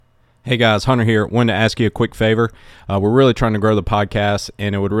Hey guys, Hunter here. Wanted to ask you a quick favor. We're really trying to grow the podcast,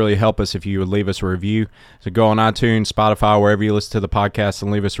 and it would really help us if you would leave us a review. So go on iTunes, Spotify, wherever you listen to the podcast,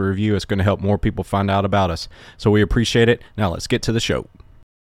 and leave us a review. It's going to help more people find out about us. So we appreciate it. Now let's get to the show.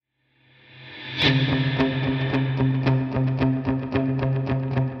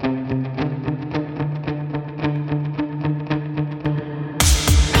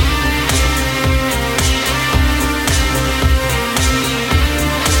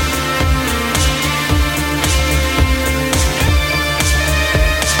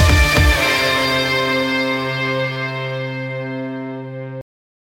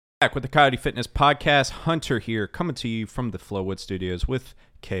 Back with the Coyote Fitness Podcast. Hunter here, coming to you from the Flowwood Studios with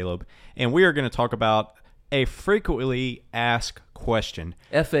Caleb, and we are going to talk about a frequently asked question.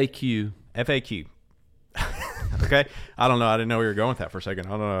 FAQ. Okay, I don't know. I didn't know we were going with that for a second. I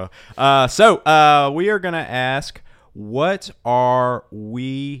don't know. So we are going to ask, what are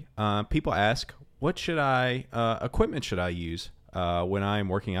we? People ask, what should equipment should I use when I am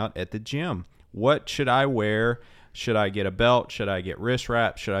working out at the gym? What should I wear? Should I get a belt? Should I get wrist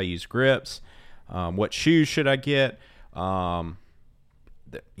wraps? Should I use grips? What shoes should I get? All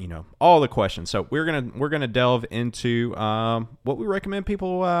the questions. So we're gonna delve into what we recommend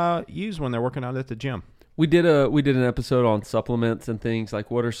people use when they're working out at the gym. We did an episode on supplements and things, like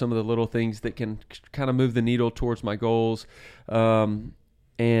what are some of the little things that can kind of move the needle towards my goals.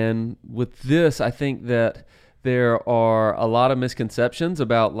 And with this, I think that there are a lot of misconceptions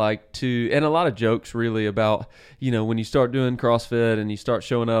about and a lot of jokes really about, when you start doing CrossFit and you start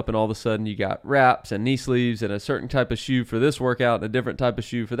showing up and all of a sudden you got wraps and knee sleeves and a certain type of shoe for this workout and a different type of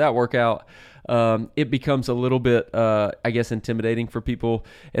shoe for that workout. It becomes a little bit, intimidating for people.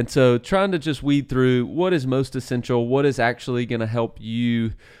 And so trying to just weed through what is most essential, what is actually going to help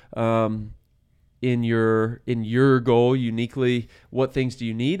you, in your goal uniquely, what things do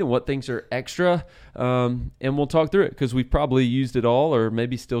you need and what things are extra, and we'll talk through it because we've probably used it all, or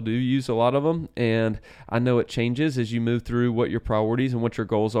maybe still do use a lot of them, and I know it changes as you move through what your priorities and what your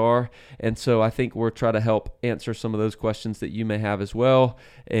goals are. And so I think we'll try to help answer some of those questions that you may have as well,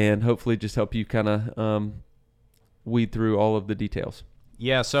 and hopefully just help you kind of weed through all of the details.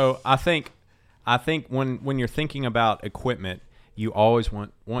 Yeah, so I think when you're thinking about equipment, you always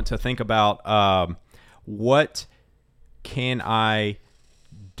want to think about what can I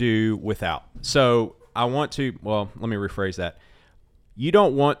do without. So let me rephrase that. You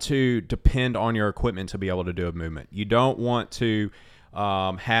don't want to depend on your equipment to be able to do a movement. You don't want to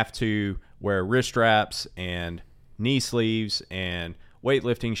have to wear wrist straps and knee sleeves and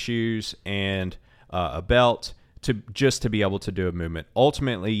weightlifting shoes and a belt to be able to do a movement.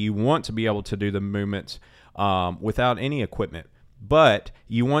 Ultimately, you want to be able to do the movements without any equipment. But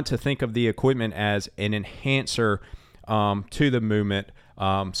you want to think of the equipment as an enhancer to the movement.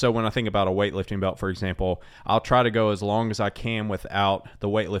 So when I think about a weightlifting belt, for example, I'll try to go as long as I can without the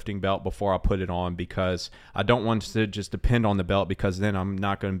weightlifting belt before I put it on, because I don't want to just depend on the belt, because then I'm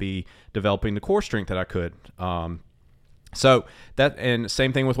not going to be developing the core strength that I could. And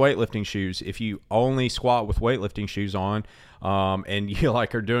same thing with weightlifting shoes. If you only squat with weightlifting shoes on, and you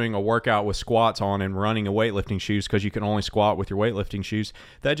are doing a workout with squats on and running a weightlifting shoes because you can only squat with your weightlifting shoes,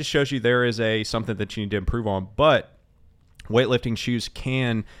 that just shows you there is something that you need to improve on. But weightlifting shoes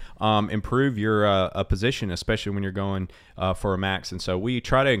can improve your position, especially when you're going for a max. And so we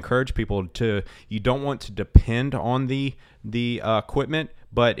try to encourage people you don't want to depend on the equipment,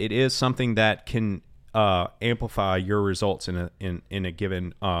 but it is something that can amplify your results in a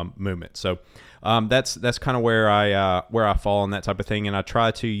given movement. So that's kind of where I fall on that type of thing, and I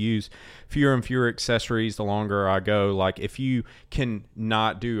try to use fewer and fewer accessories the longer I go. Like if you can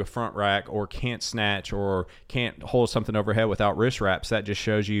not do a front rack or can't snatch or can't hold something overhead without wrist wraps, that just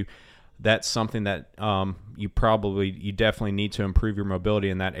shows you that's something that you definitely need to improve your mobility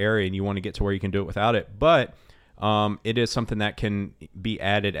in that area, and you want to get to where you can do it without it. But it is something that can be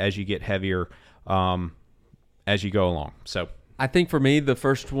added as you get heavier as you go along. So I think for me, the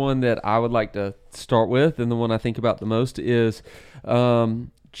first one that I would like to start with, and the one I think about the most, is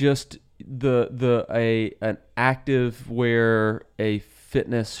just an active wear, a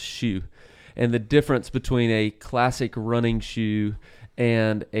fitness shoe, and the difference between a classic running shoe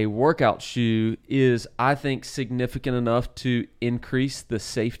and a workout shoe is, I think, significant enough to increase the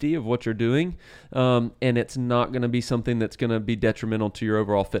safety of what you're doing, and it's not going to be something that's going to be detrimental to your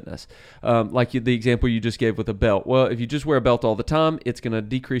overall fitness. The example you just gave with a belt. Well, if you just wear a belt all the time, it's going to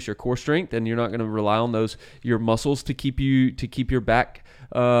decrease your core strength, and you're not going to rely on your muscles to keep your back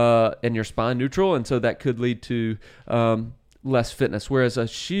and your spine neutral, and so that could lead to less fitness. Whereas a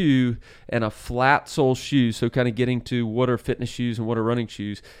shoe and a flat sole shoe, so kind of getting to what are fitness shoes and what are running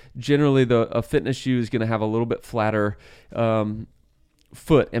shoes, generally a fitness shoe is going to have a little bit flatter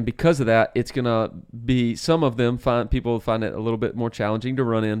foot, and because of that, it's going to be, some of them people find it a little bit more challenging to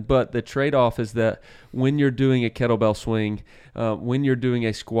run in, but the trade-off is that when you're doing a kettlebell swing, when you're doing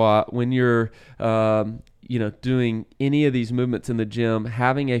a squat, when you're doing any of these movements in the gym,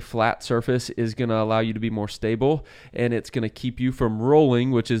 having a flat surface is going to allow you to be more stable, and it's going to keep you from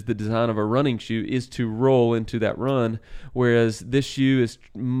rolling, which is the design of a running shoe, is to roll into that run, whereas this shoe is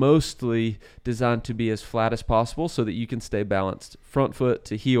mostly designed to be as flat as possible so that you can stay balanced front foot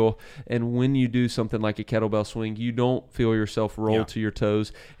to heel, and when you do something like a kettlebell swing, you don't feel yourself roll to your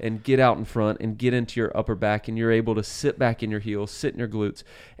toes and get out in front and get into your upper back, and you're able to sit back in your heels, sit in your glutes.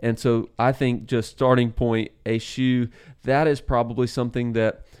 And so I think just starting point, a shoe, that is probably something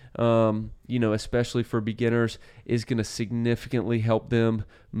that especially for beginners, is going to significantly help them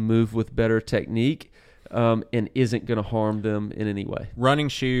move with better technique, and isn't going to harm them in any way. Running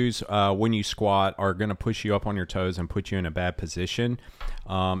shoes, when you squat, are going to push you up on your toes and put you in a bad position.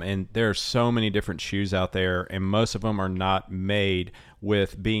 And there are so many different shoes out there, and most of them are not made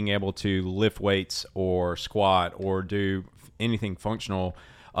with being able to lift weights or squat or do anything functional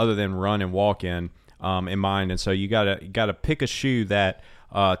other than run and walk in mind. And so you gotta pick a shoe that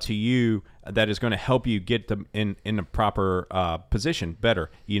to you that is going to help you get them in the proper position better,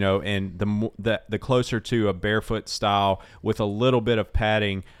 and the closer to a barefoot style with a little bit of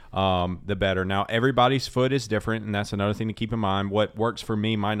padding, the better. Now, everybody's foot is different, and that's another thing to keep in mind. What works for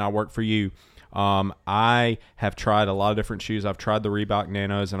me might not work for you. I have tried a lot of different shoes. I've tried the Reebok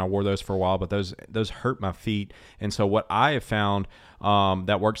Nanos, and I wore those for a while, but those hurt my feet. And so what I have found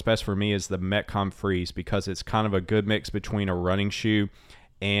that works best for me is the Metcon Freeze, because it's kind of a good mix between a running shoe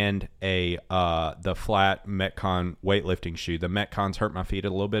and the flat Metcon weightlifting shoe. The Metcons hurt my feet a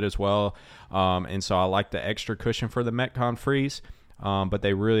little bit as well, and so I like the extra cushion for the Metcon Freeze. But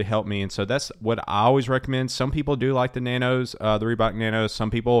they really help me, and so that's what I always recommend. Some people do like the Nanos, the Reebok Nanos. Some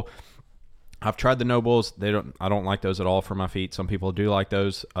people, I've tried the Nobles. I don't like those at all for my feet. Some people do like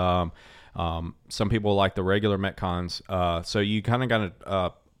those. Some people like the regular Metcons. So you kind of got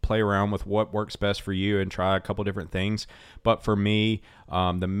to play around with what works best for you and try a couple different things. But for me,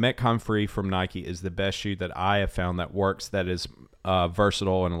 the Metcon Free from Nike is the best shoe that I have found that works, that is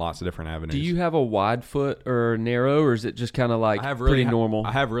versatile in lots of different avenues. Do you have a wide foot or narrow, or is it just kind of like pretty normal?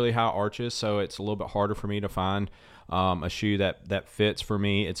 I have really high arches, so it's a little bit harder for me to find a shoe that fits for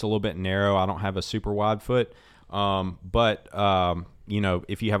me. It's a little bit narrow. I don't have a super wide foot, but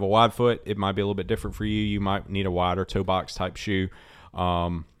if you have a wide foot, it might be a little bit different for you. You might need a wider toe box type shoe.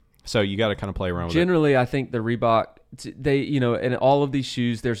 So you got to kind of play around with it. Generally, I think the Reebok, in all of these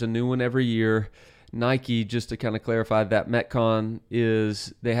shoes, there's a new one every year. Nike, just to kind of clarify, that Metcon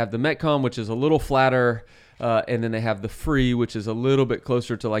they have the Metcon, which is a little flatter, and then they have the Free, which is a little bit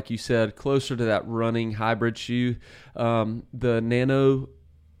closer to, like you said, closer to that running hybrid shoe. The Nano,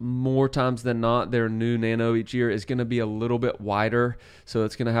 more times than not, their new Nano each year is going to be a little bit wider, so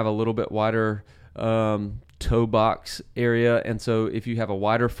it's going to have a little bit wider toe box area, and so if you have a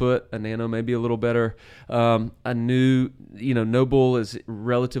wider foot, a Nano may be a little better. A new, Noble is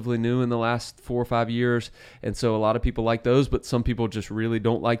relatively new in the last 4 or 5 years, and so a lot of people like those, but some people just really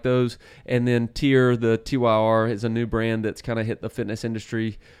don't like those. And then Tier, the TYR, is a new brand that's kind of hit the fitness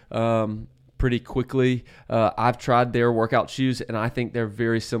industry pretty quickly. I've tried their workout shoes, and I think they're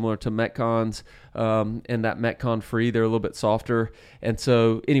very similar to Metcons, and that Metcon Free, they're a little bit softer. And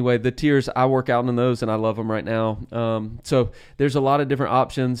so anyway, the Tiers, I work out in those, and I love them right now. So there's a lot of different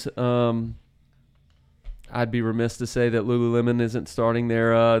options. I'd be remiss to say that Lululemon isn't starting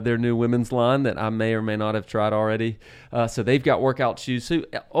their new women's line that I may or may not have tried already. So they've got workout shoes. So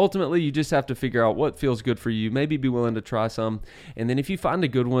ultimately, you just have to figure out what feels good for you. Maybe be willing to try some. And then if you find a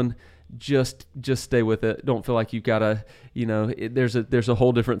good one, just stay with it. Don't feel like you've got to, there's a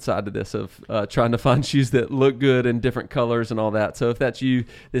whole different side to this of trying to find shoes that look good in different colors and all that. So if that's you,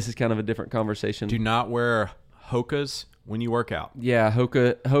 this is kind of a different conversation. Do not wear Hokas when you work out. Yeah,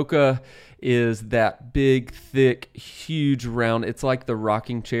 Hoka is that big, thick, huge round. It's like the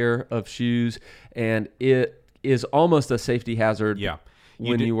rocking chair of shoes, and it is almost a safety hazard. Yeah.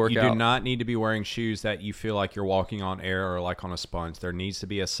 When you work out. You do not need to be wearing shoes that you feel like you're walking on air or like on a sponge. There needs to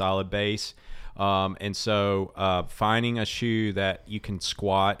be a solid base. And so finding a shoe that you can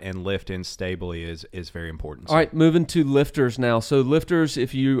squat and lift in stably is very important. All right, moving to lifters now. So lifters,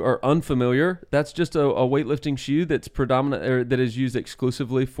 if you are unfamiliar, that's just a weightlifting shoe that's predominant, or that is used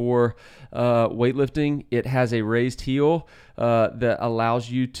exclusively for weightlifting. It has a raised heel that allows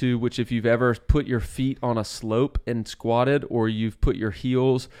you to, which if you've ever put your feet on a slope and squatted, or you've put your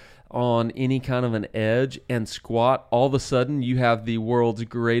heels on any kind of an edge and squat, all of a sudden you have the world's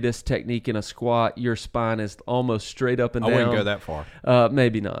greatest technique in a squat. Your spine is almost straight up and down. I wouldn't go that far.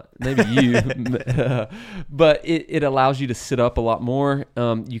 Maybe not. Maybe you. But it allows you to sit up a lot more.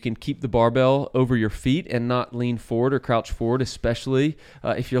 You can keep the barbell over your feet and not lean forward or crouch forward, especially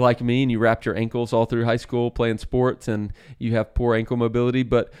if you're like me and you wrapped your ankles all through high school playing sports and you have poor ankle mobility.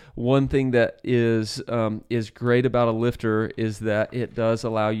 But one thing that is great about a lifter is that it does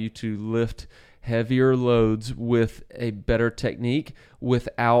allow you to lift heavier loads with a better technique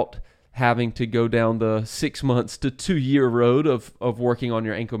without having to go down the 6 months to 2 year road of working on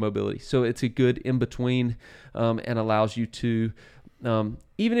your ankle mobility. So it's a good in between and allows you to,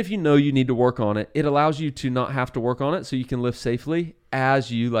 even if you know you need to work on it, it allows you to not have to work on it so you can lift safely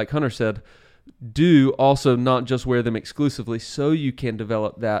as you, like Hunter said, do also not just wear them exclusively so you can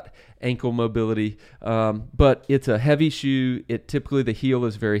develop that ankle mobility. But it's a heavy shoe. Typically the heel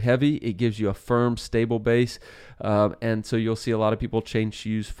is very heavy. It gives you a firm, stable base. And so you'll see a lot of people change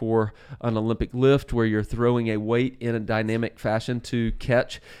shoes for an Olympic lift where you're throwing a weight in a dynamic fashion to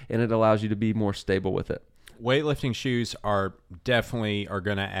catch, and it allows you to be more stable with it. Weightlifting shoes are definitely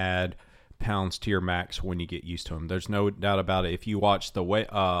going to add pounds to your max when you get used to them. There's no doubt about it. If you watch the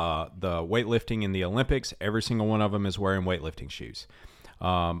weightlifting in the Olympics, every single one of them is wearing weightlifting shoes.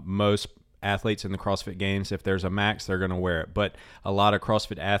 Most athletes in the CrossFit Games, if there's a max, they're going to wear it. But a lot of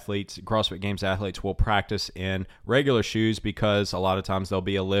CrossFit Games athletes will practice in regular shoes because a lot of times there'll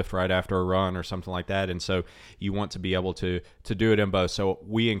be a lift right after a run or something like that. And so you want to be able to do it in both. So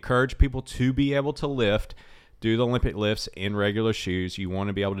we encourage people to be able to do the Olympic lifts in regular shoes. You want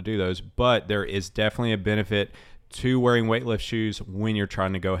to be able to do those, but there is definitely a benefit to wearing weightlift shoes when you're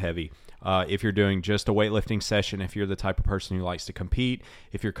trying to go heavy. If you're doing just a weightlifting session, if you're the type of person who likes to compete,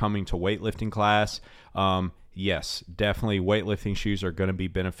 if you're coming to weightlifting class, yes, definitely weightlifting shoes are going to be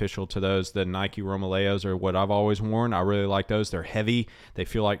beneficial to those. The Nike Romaleos are what I've always worn. I really like those. They're heavy. They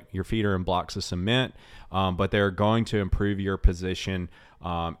feel like your feet are in blocks of cement, but they're going to improve your position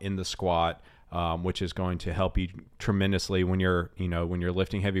in the squat. Which is going to help you tremendously when you're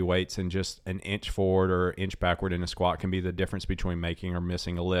lifting heavy weights, and just an inch forward or inch backward in a squat can be the difference between making or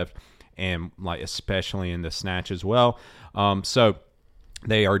missing a lift, and like especially in the snatch as well. So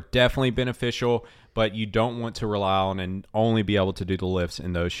they are definitely beneficial, but you don't want to rely on and only be able to do the lifts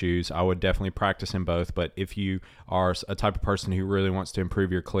in those shoes. I would definitely practice in both, but if you are a type of person who really wants to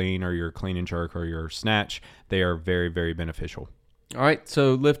improve your clean or your clean and jerk or your snatch, they are very, very beneficial. All right,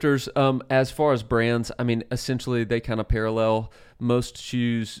 so lifters, as far as brands, I mean, essentially they kind of parallel. Most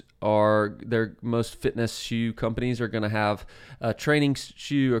fitness shoe companies are going to have a training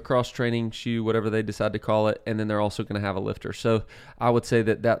shoe, a cross-training shoe, whatever they decide to call it, and then they're also going to have a lifter. So I would say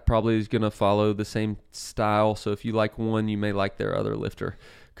that probably is going to follow the same style. So if you like one, you may like their other lifter,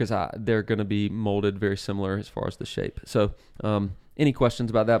 because they're going to be molded very similar as far as the shape. So any questions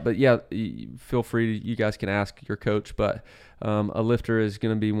about that? But yeah, feel free. You guys can ask your coach, but a lifter is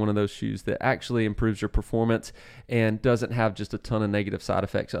going to be one of those shoes that actually improves your performance and doesn't have just a ton of negative side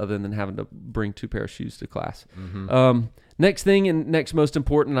effects other than having to bring 2 pair of shoes to class. Mm-hmm. Next thing, and next most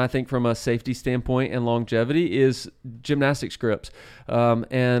important, I think from a safety standpoint and longevity, is gymnastics grips.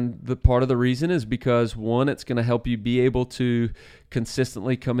 And the part of the reason is because, one, it's going to help you be able to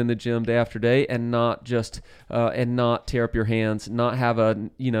consistently come in the gym day after day and not tear up your hands, not have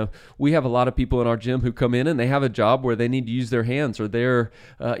we have a lot of people in our gym who come in and they have a job where they need to use their hands, or they're,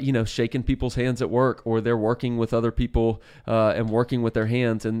 shaking people's hands at work, or they're working with other people and working with their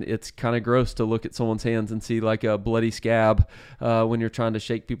hands. And it's kind of gross to look at someone's hands and see like a bloody scab when you're trying to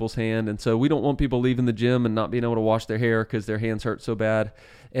shake people's hand. And so we don't want people leaving the gym and not being able to wash their hair because their hands hurt so bad.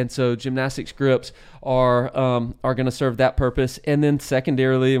 And so gymnastics grips are going to serve that purpose. And then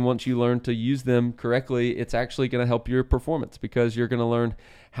secondarily, and once you learn to use them correctly, it's actually going to help your performance, because you're going to learn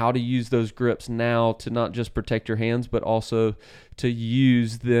how to use those grips now to not just protect your hands, but also to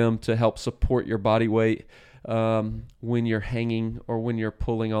use them to help support your body weight when you're hanging or when you're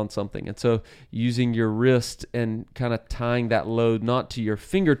pulling on something. And so using your wrist and kind of tying that load not to your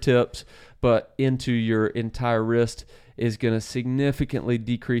fingertips, but into your entire wrist is going to significantly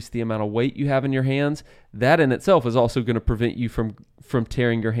decrease the amount of weight you have in your hands. That in itself is also going to prevent you from from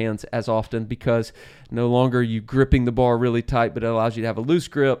tearing your hands as often, because no longer are you gripping the bar really tight, but it allows you to have a loose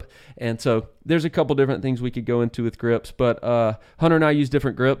grip. And so there's a couple different things we could go into with grips, but Hunter and I use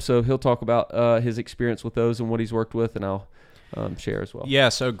different grips, so he'll talk about his experience with those and what he's worked with, and I'll share as well. Yeah,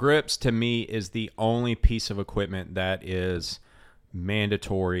 so grips to me is the only piece of equipment that is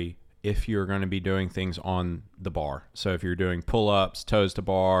mandatory if you're going to be doing things on the bar. So if you're doing pull-ups, toes to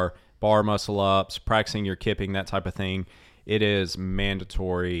bar, bar muscle ups, practicing your kipping, that type of thing, it is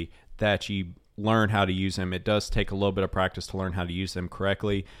mandatory that you learn how to use them. It does take a little bit of practice to learn how to use them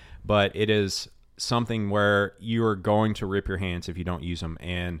correctly, but it is something where you are going to rip your hands if you don't use them.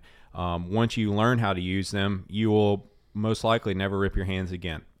 And once you learn how to use them, you will most likely never rip your hands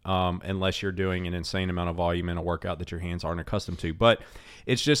again, unless you're doing an insane amount of volume in a workout that your hands aren't accustomed to. But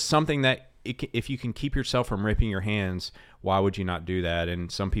it's just something that if you can keep yourself from ripping your hands, why would you not do that?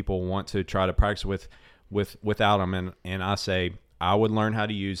 And some people want to try to practice without them, and I say I would learn how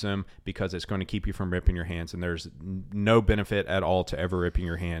to use them because it's going to keep you from ripping your hands, and there's no benefit at all to ever ripping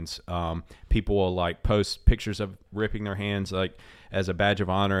your hands. People will like post pictures of ripping their hands like as a badge of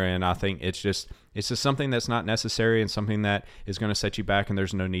honor, and I think it's just something that's not necessary and something that is going to set you back, and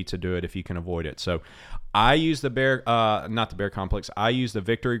there's no need to do it if you can avoid it. So I use not the Bear Complex. I use the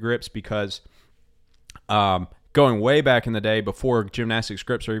Victory grips because going way back in the day, before gymnastics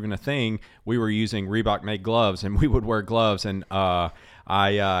grips are even a thing, we were using Reebok-made gloves, and we would wear gloves. And I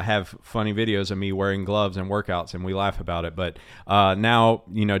have funny videos of me wearing gloves and workouts, and we laugh about it. But now,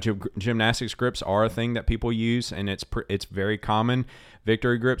 gymnastics grips are a thing that people use, and it's very common.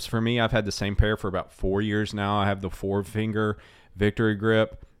 Victory grips for me, I've had the same pair for about 4 years now. I have the 4-finger Victory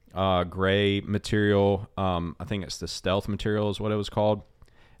grip, gray material. I think it's the Stealth material is what it was called.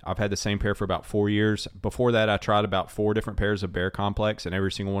 I've had the same pair for about 4 years. Before that, I tried about 4 different pairs of Bear Complex, and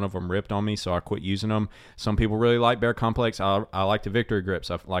every single one of them ripped on me, so I quit using them. Some people really like Bear Complex. I like the Victory grips.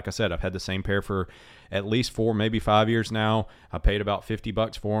 Like I said, I've had the same pair for at least 4, maybe 5 years now. I paid about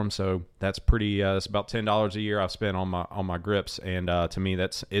 $50 for them, so that's pretty. It's about $10 a year I've spent on my grips, and to me,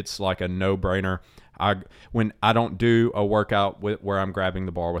 it's like a no-brainer. When I don't do a workout where I'm grabbing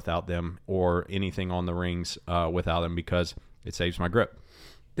the bar without them, or anything on the rings without them, because it saves my grip.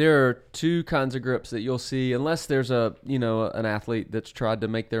 There are 2 kinds of grips that you'll see, unless there's an athlete that's tried to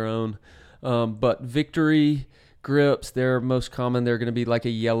make their own. But Victory grips, they're most common. They're going to be like a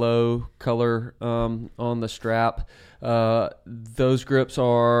yellow color on the strap. Those grips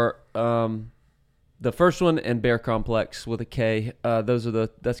are the first one, and Bear Complex with a K.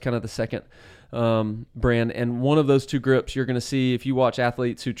 That's kind of the second brand. And one of those 2 grips you're going to see if you watch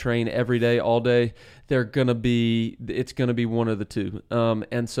athletes who train every day, all day, it's going to be one of the 2.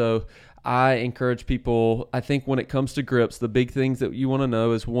 And so I encourage people, I think when it comes to grips, the big things that you want to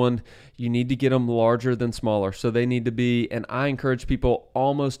know is, one, you need to get them larger than smaller. So they need to be, and I encourage people,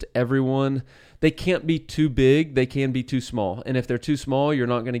 almost everyone, they can't be too big, they can be too small. And if they're too small, you're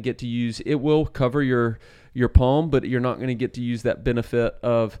not going to get to use, it will cover your palm, but you're not going to get to use that benefit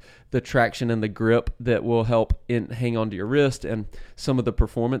of the traction and the grip that will help hang onto your wrist and some of the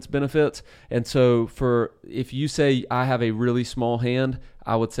performance benefits. And so if you say I have a really small hand,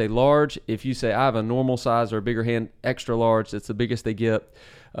 I would say large. If you say I have a normal size or a bigger hand, extra large, it's the biggest they get.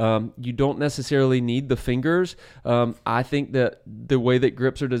 You don't necessarily need the fingers. I think that the way that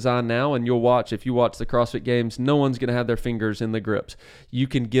grips are designed now, and if you watch the CrossFit Games, no one's going to have their fingers in the grips. You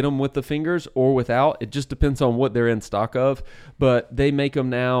can get them with the fingers or without. It just depends on what they're in stock of. But they make them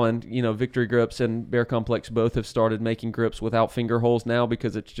now, and Victory grips and Bear Complex both have started making grips without finger holes now,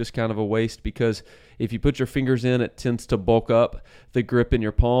 because it's just kind of a waste. Because if you put your fingers in, it tends to bulk up the grip in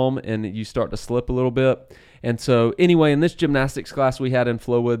your palm, and you start to slip a little bit. And so anyway, in this gymnastics class we had in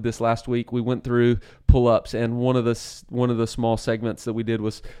Flowwood this last week, we went through pull-ups, and one of the small segments that we did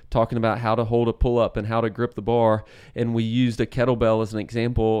was talking about how to hold a pull-up and how to grip the bar, and we used a kettlebell as an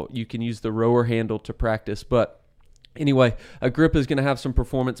example. You can use the rower handle to practice, but anyway, a grip is going to have some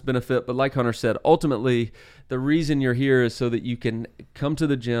performance benefit, but like Hunter said, ultimately, the reason you're here is so that you can come to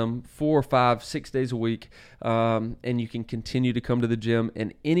the gym 4, 5, 6 days a week, and you can continue to come to the gym,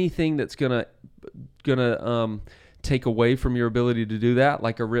 and anything that's gonna take away from your ability to do that,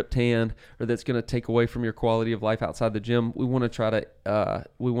 like a ripped hand, or that's going to take away from your quality of life outside the gym, we want to try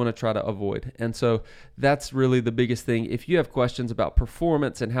to avoid. And so that's really the biggest thing. If you have questions about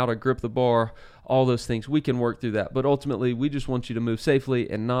performance and how to grip the bar, all those things, we can work through that. But ultimately, we just want you to move safely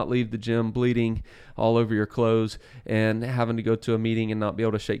and not leave the gym bleeding all over your clothes and having to go to a meeting and not be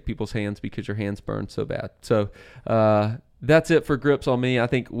able to shake people's hands because your hands burn so bad. So that's it for grips on me. I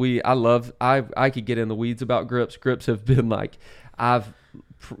think I could get in the weeds about grips. Grips have been like, I've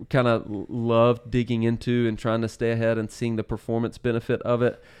kind of love digging into and trying to stay ahead and seeing the performance benefit of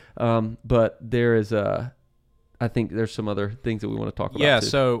it. But there is I think there's some other things that we want to talk about. Yeah. Too.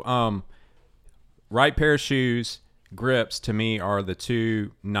 So, right pair of shoes, grips to me are the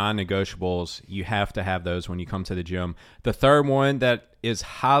two non-negotiables. You have to have those when you come to the gym. The third one that is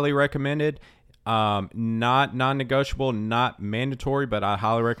highly recommended, not non-negotiable, not mandatory, but I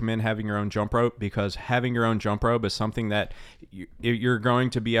highly recommend having your own jump rope, because having your own jump rope is something that you're going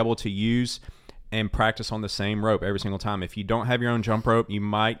to be able to use and practice on the same rope every single time. If you don't have your own jump rope, you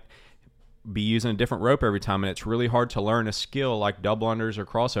might be using a different rope every time, and it's really hard to learn a skill like double unders or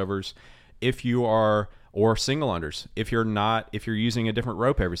crossovers or single unders if you're using a different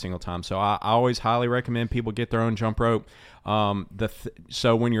rope every single time. So I always highly recommend people get their own jump rope.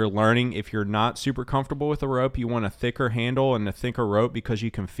 So when you're learning, if you're not super comfortable with the rope, you want a thicker handle and a thicker rope because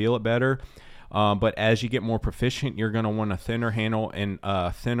you can feel it better. But as you get more proficient, you're going to want a thinner handle and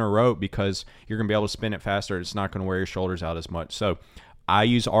a thinner rope because you're going to be able to spin it faster. It's not going to wear your shoulders out as much. So I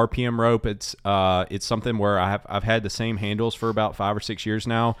use RPM rope. It's something where I've had the same handles for about 5 or 6 years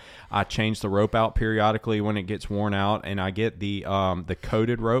now. I change the rope out periodically when it gets worn out, and I get the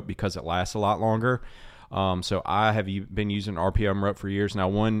coated rope because it lasts a lot longer. So I have been using RPM rope for years now.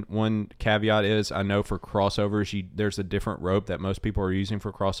 One caveat is I know for crossovers, there's a different rope that most people are using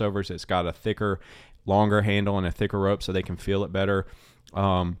for crossovers. It's got a thicker, longer handle and a thicker rope so they can feel it better.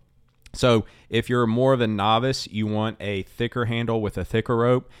 So if you're more of a novice, you want a thicker handle with a thicker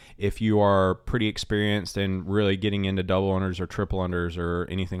rope. If you are pretty experienced and really getting into double unders or triple unders or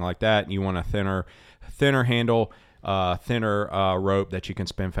anything like that, you want a thinner handle, thinner rope that you can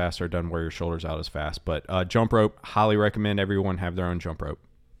spin faster, doesn't wear your shoulders out as fast. But jump rope, highly recommend everyone have their own jump rope.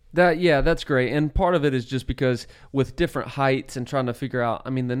 That's great. And part of it is just because with different heights and trying to figure out, I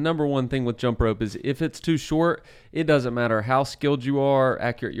mean, the number one thing with jump rope is if it's too short, it doesn't matter how skilled you are,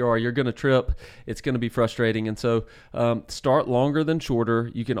 accurate you are, you're going to trip. It's going to be frustrating. And so start longer than shorter.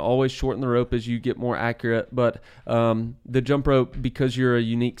 You can always shorten the rope as you get more accurate. But the jump rope, because you're a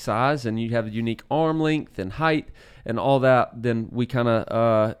unique size and you have a unique arm length and height and all that, then we kind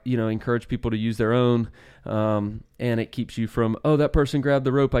of, encourage people to use their own. And it keeps you from, that person grabbed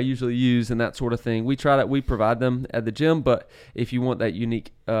the rope I usually use and that sort of thing. We provide them at the gym, but if you want that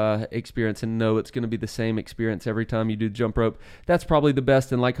unique experience and know it's going to be the same experience every time you do jump rope, that's probably the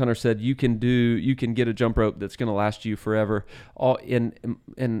best. And like Hunter said, you can get a jump rope that's going to last you forever.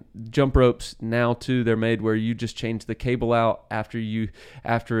 And jump ropes now too, they're made where you just change the cable out after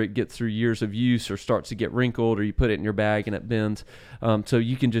it gets through years of use or starts to get wrinkled, or you put it in your bag and it bends. So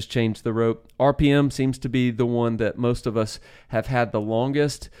you can just change the rope. RPM seems to be the one that most of us have had the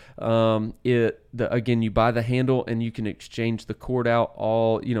longest. Again, you buy the handle and you can exchange the cord out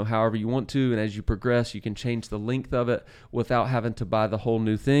however you want to, and as you progress, you can change the length of it without having to buy the whole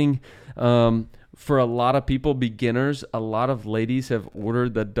new thing. For a lot of people, beginners, a lot of ladies have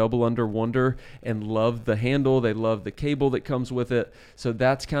ordered the Double Under Wonder and love the handle. They love the cable that comes with it. So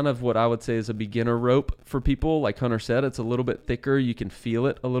that's kind of what I would say is a beginner rope for people. Like Hunter said, it's a little bit thicker. You can feel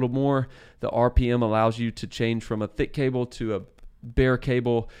it a little more. The RPM allows you to change from a thick cable to a bare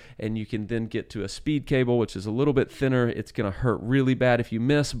cable, and you can then get to a speed cable, which is a little bit thinner. It's going to hurt really bad if you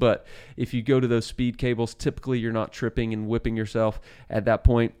miss, but if you go to those speed cables, typically you're not tripping and whipping yourself at that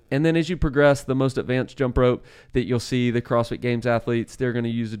point. And then as you progress, the most advanced jump rope that you'll see, the CrossFit Games athletes, they're going to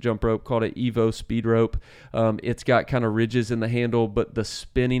use a jump rope called an Evo speed rope. It's got kind of ridges in the handle, but the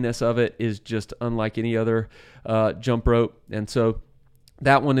spinniness of it is just unlike any other jump rope. And so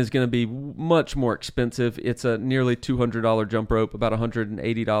that one is going to be much more expensive. It's a nearly $200 jump rope, about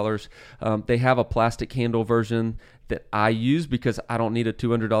 $180. They have a plastic handle version that I use because I don't need a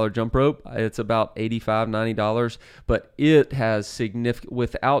 $200 jump rope. It's about $85, $90, but it has significant,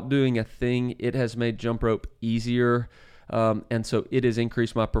 without doing a thing, it has made jump rope easier. And so it has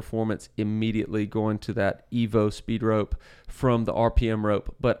increased my performance immediately going to that Evo speed rope from the RPM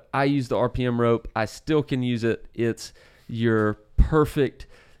rope. But I use the RPM rope. I still can use it. It's your perfect,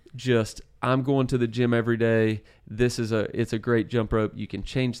 I'm going to the gym every day. It's a great jump rope. You can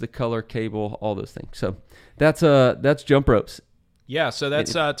change the color, cable, all those things. So that's jump ropes. Yeah, so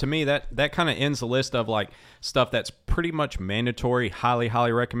that's to me that kind of ends the list of like stuff that's pretty much mandatory,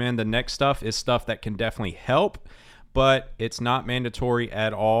 highly recommend. The next stuff is stuff that can definitely help, but it's not mandatory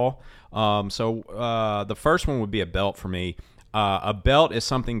at all. So the first one would be a belt for me. A belt is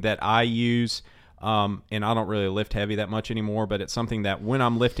something that I use. And I don't really lift heavy that much anymore, but it's something that when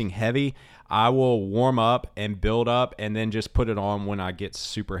I'm lifting heavy, I will warm up and build up and then just put it on when I get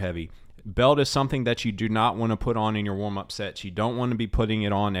super heavy. Belt is something that you do not want to put on in your warm-up sets. You don't want to be putting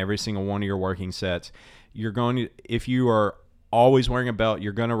it on every single one of your working sets. If you are always wearing a belt,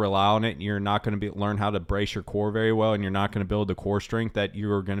 you're going to rely on it. You're not going to learn how to brace your core very well, and you're not going to build the core strength that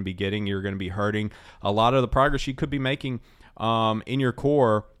you're going to be getting. You're going to be hurting a lot of the progress you could be making in your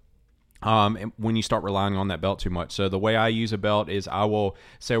core when you start relying on that belt too much. So the way I use a belt is I will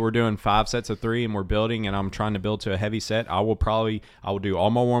say we're doing 5 sets of 3 and we're building and I'm trying to build to a heavy set. I will do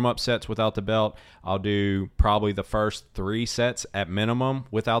all my warm-up sets without the belt. I'll do probably the first 3 sets at minimum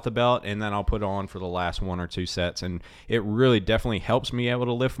without the belt, and then I'll put it on for the last 1 or 2 sets. And it really definitely helps me able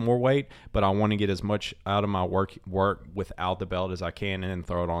to lift more weight, but I want to get as much out of my work without the belt as I can and then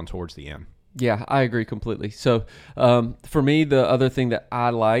throw it on towards the end. Yeah, I agree completely. So for me, the other thing that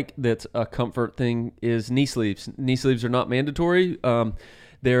I like that's a comfort thing is knee sleeves. Knee sleeves are not mandatory.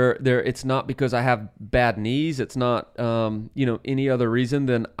 It's not because I have bad knees. It's not any other reason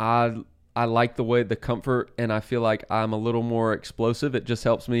than I like the comfort, and I feel like I'm a little more explosive. It just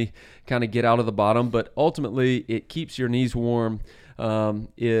helps me kind of get out of the bottom, but ultimately it keeps your knees warm.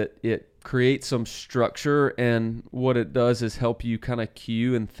 It creates some structure, and what it does is help you kind of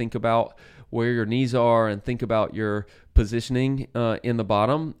cue and think about where your knees are and think about your positioning in the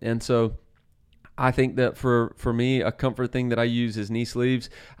bottom. And so I think that for me, a comfort thing that I use is knee sleeves.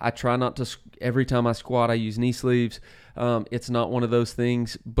 I try not to, every time I squat, I use knee sleeves. It's not one of those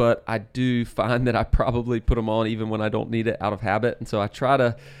things, but I do find that I probably put them on even when I don't need it out of habit. And so I try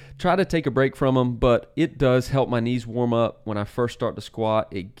to take a break from them, but it does help my knees warm up when I first start to squat.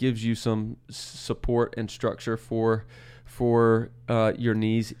 It gives you some support and structure for your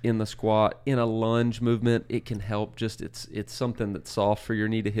knees in the squat. In a lunge movement, it can help. Just it's something that's soft for your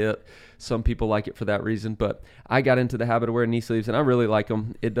knee to hit. Some people like it for that reason, but I got into the habit of wearing knee sleeves, and I really like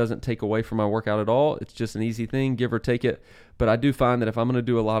them. It doesn't take away from my workout at all. It's just an easy thing, give or take it. But I do find that if I'm going to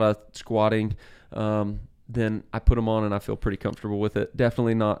do a lot of squatting, then I put them on and I feel pretty comfortable with it.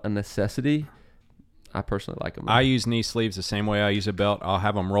 Definitely not a necessity. I personally like them. I use knee sleeves the same way I use a belt. I'll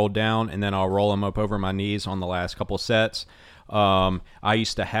have them rolled down, and then I'll roll them up over my knees on the last couple sets. I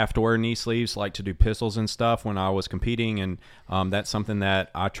used to have to wear knee sleeves, like to do pistols and stuff when I was competing, and that's something that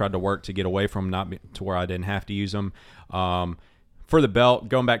I tried to work to get away from, to where I didn't have to use them. For the belt,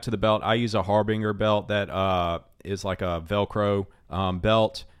 going back to the belt, I use a Harbinger belt that is like a Velcro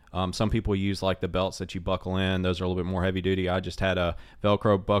belt. Some people use like the belts that you buckle in. Those are a little bit more heavy duty. I just had a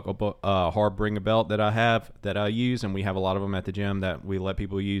Velcro buckle Harbinger belt that I use, and we have a lot of them at the gym that we let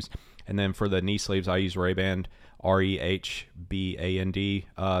people use. And then for the knee sleeves, I use Ray-Ban, REHBAND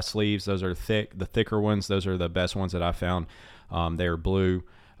sleeves. Those are the thicker ones. Those are the best ones that I found. They're blue.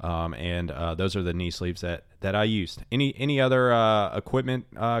 And those are the knee sleeves that I used. Any other equipment,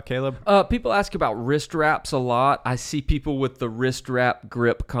 Caleb? People ask about wrist wraps a lot. I see people with the wrist wrap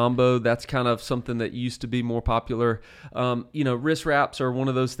grip combo. That's kind of something that used to be more popular. Wrist wraps are one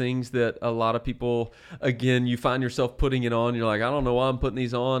of those things that a lot of people, again, you find yourself putting it on. You're like, I don't know why I'm putting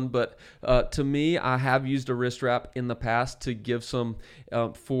these on. But to me, I have used a wrist wrap in the past to give some,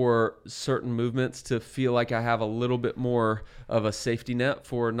 for certain movements, to feel like I have a little bit more of a safety net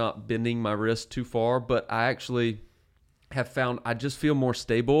for not bending my wrist too far. But I actually have found I just feel more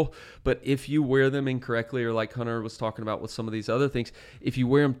stable. But if you wear them incorrectly, or like Hunter was talking about with some of these other things, if you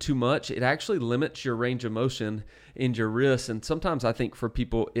wear them too much, it actually limits your range of motion in your wrists. And sometimes I think for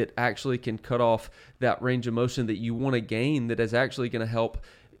people, it actually can cut off that range of motion that you want to gain, that is actually going to help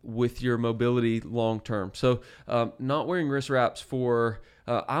with your mobility long term. So not wearing wrist wraps for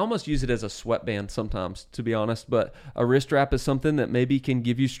I almost use it as a sweatband sometimes, to be honest, but a wrist wrap is something that maybe can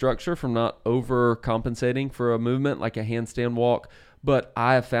give you structure from not overcompensating for a movement like a handstand walk. But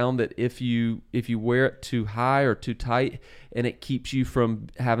I have found that if you wear it too high or too tight, and it keeps you from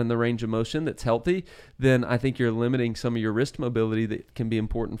having the range of motion that's healthy, then I think you're limiting some of your wrist mobility that can be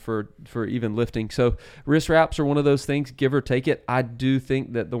important for even lifting. So wrist wraps are one of those things, give or take it. I do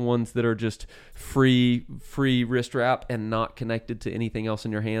think that the ones that are just free wrist wrap and not connected to anything else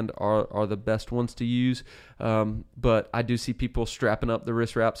in your hand are the best ones to use. But I do see people strapping up the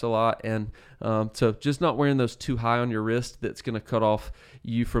wrist wraps a lot. And so just not wearing those too high on your wrist, that's going to cut off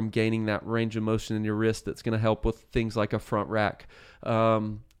you from gaining that range of motion in your wrist that's going to help with things like a front rack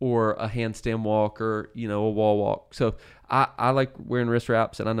or a handstand walk, or a wall walk. So I like wearing wrist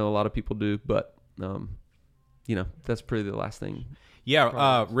wraps, and I know a lot of people do, but that's pretty the last thing.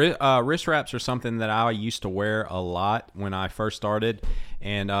 Yeah, wrist wraps are something that I used to wear a lot when I first started,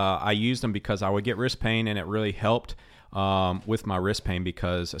 and I used them because I would get wrist pain, and it really helped with my wrist pain,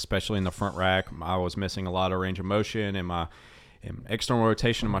 because especially in the front rack, I was missing a lot of range of motion, and my external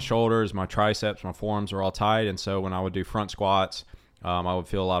rotation of my shoulders, my triceps, my forearms are all tight. And so when I would do front squats, I would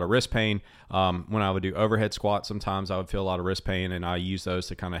feel a lot of wrist pain. When I would do overhead squats, sometimes I would feel a lot of wrist pain, and I use those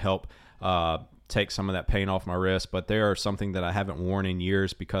to kind of help take some of that pain off my wrist, but they are something that I haven't worn in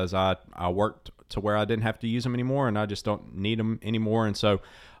years because I worked to where I didn't have to use them anymore, and I just don't need them anymore. And so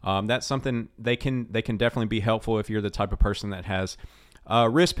that's something they can definitely be helpful if you're the type of person that has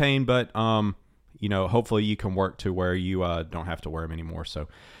wrist pain, but hopefully you can work to where you don't have to wear them anymore. So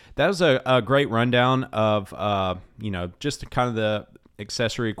that was a great rundown of just kind of the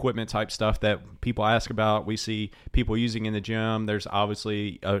accessory equipment type stuff that people ask about. We see people using in the gym. There's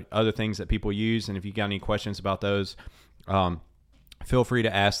obviously other things that people use, and if you got any questions about those, feel free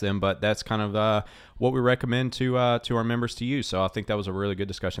to ask them. But that's kind of what we recommend to our members to use. So I think that was a really good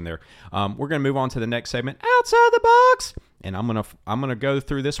discussion there. We're going to move on to the next segment, Outside the Box, and I'm gonna go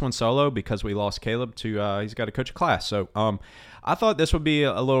through this one solo because we lost Caleb to he's got to coach a class. So I thought this would be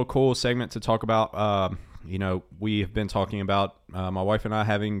a little cool segment to talk about. We have been talking about my wife and I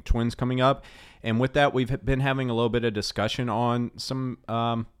having twins coming up, and with that, we've been having a little bit of discussion on some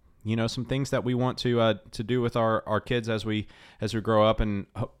some things that we want to do with our kids as we grow up, and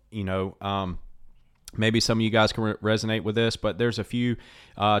maybe some of you guys can resonate with this, but there's a few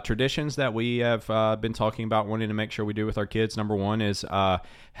traditions that we have been talking about wanting to make sure we do with our kids. Number one is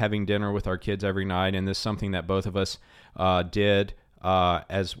having dinner with our kids every night, and this is something that both of us did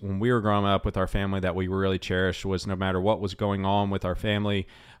as when we were growing up with our family that we really cherished. Was no matter what was going on with our family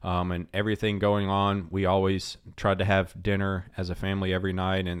and everything going on, we always tried to have dinner as a family every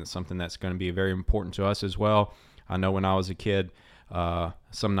night, and it's something that's going to be very important to us as well. I know when I was a kid,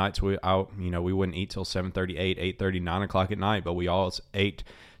 some nights we wouldn't eat till 7:30, 8, 8:30, 9 o'clock at night, but we all ate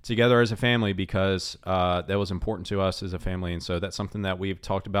together as a family because that was important to us as a family. And so that's something that we've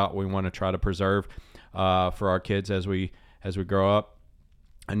talked about. We want to try to preserve for our kids as we grow up.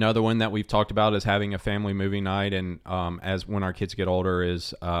 Another one that we've talked about is having a family movie night, and as when our kids get older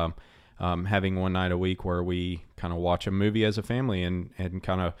is having one night a week where we kind of watch a movie as a family and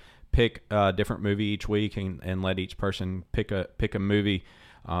kind of pick a different movie each week and let each person pick a movie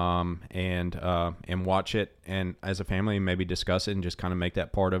and watch it, and as a family maybe discuss it and just kind of make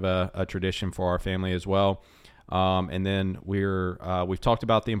that part of a tradition for our family as well. And then we've talked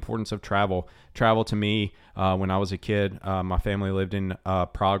about the importance of travel. Travel to me, when I was a kid, my family lived in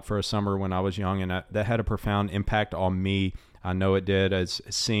Prague for a summer when I was young, and that had a profound impact on me. I know it did, as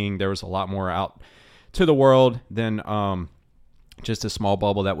seeing there was a lot more out to the world than just a small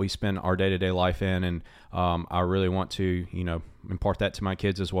bubble that we spend our day-to-day life in. And I really want to, impart that to my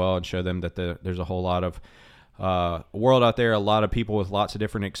kids as well and show them that there's a whole lot of world out there, a lot of people with lots of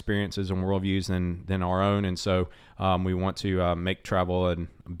different experiences and worldviews than our own. And so we want to make travel a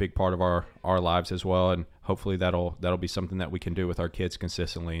big part of our lives as well. And hopefully that'll be something that we can do with our kids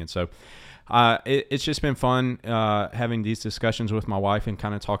consistently. And so it's just been fun having these discussions with my wife and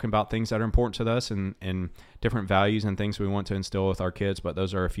kind of talking about things that are important to us and different values and things we want to instill with our kids. But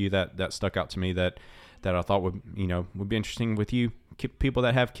those are a few that stuck out to me that I thought would be interesting with you people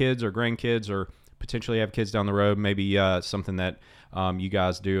that have kids or grandkids or potentially have kids down the road, maybe something that you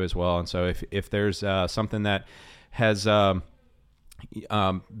guys do as well. And so if there's something that has been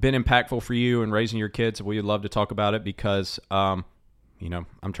impactful for you in raising your kids, we would love to talk about it because I'm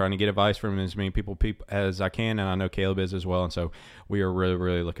trying to get advice from as many people as I can, and I know Caleb is as well. And so we are really,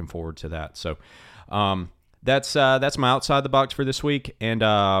 really looking forward to that. So that's my outside the box for this week. And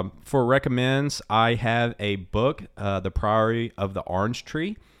for recommends, I have a book, The Priory of the Orange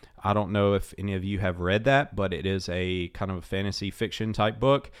Tree. I don't know if any of you have read that, but it is a kind of a fantasy fiction type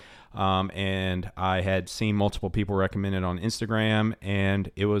book. And I had seen multiple people recommend it on Instagram,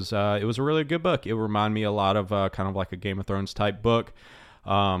 and it was a really good book. It reminded me a lot of kind of like a Game of Thrones type book.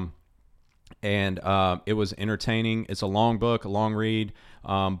 And it was entertaining. It's a long book, a long read,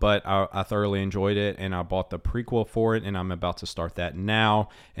 but I thoroughly enjoyed it, and I bought the prequel for it, and I'm about to start that now.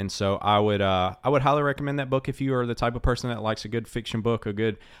 And so I would highly recommend that book if you are the type of person that likes a good fiction book.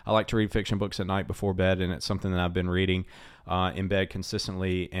 I like to read fiction books at night before bed, and it's something that I've been reading in bed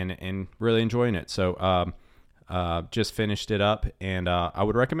consistently and really enjoying it. So just finished it up, and I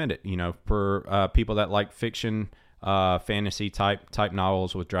would recommend it. For people that like fiction. Fantasy type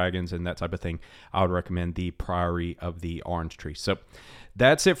novels with dragons and that type of thing, I would recommend The Priory of the Orange Tree. So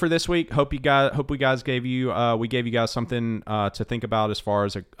that's it for this week. Hope we gave you guys something to think about as far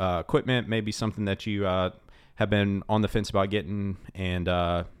as equipment, maybe something that you have been on the fence about getting, and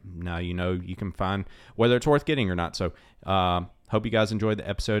now you can find whether it's worth getting or not. So hope you guys enjoyed the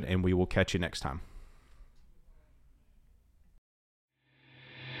episode, and we will catch you next time.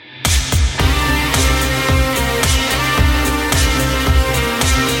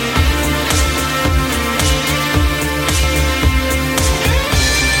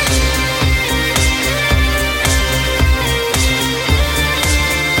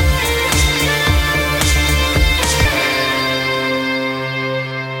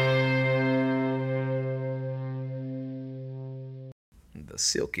 the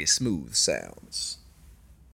silky smooth sounds.